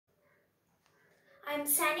I'm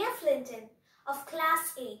Sania Fleenton of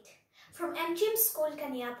Class 8 from MGM School,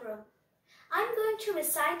 Kaniyapuram. I'm going to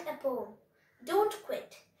recite a poem, Don't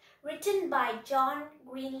Quit, written by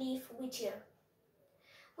Greenleaf Whittier.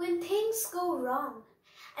 When things go wrong,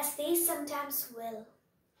 as they sometimes will,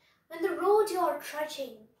 when the road you're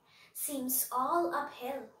trudging seems all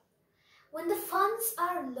uphill, when the funds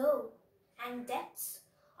are low and debts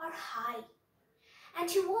are high, and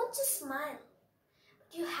you want to smile,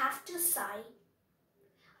 but you have to sigh,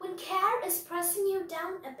 when care is pressing you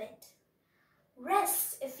down a bit,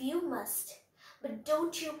 rest if you must, but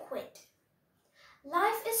don't you quit.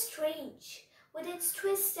 Life is strange with its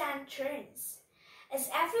twists and turns, as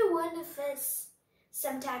every one of us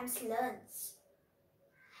sometimes learns.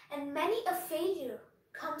 And many a failure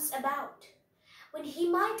comes about when he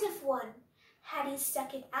might have won had he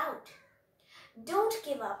stuck it out. Don't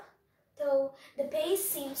give up, though the pace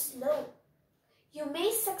seems slow. You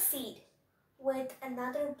may succeed with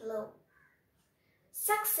another blow.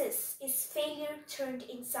 Success is failure turned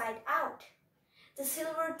inside out, the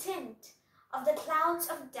silver tint of the clouds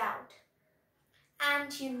of doubt.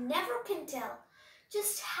 And you never can tell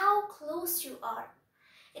just how close you are.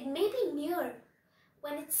 It may be near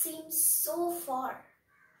when it seems so far.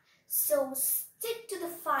 So stick to the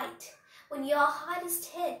fight when you're hardest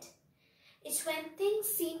hit. It's when things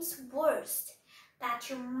seems worst that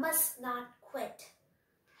you must not quit.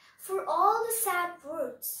 For all the sad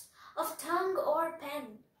words of tongue or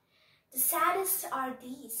pen, the saddest are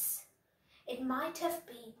these. It might have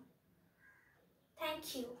been.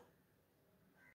 Thank you.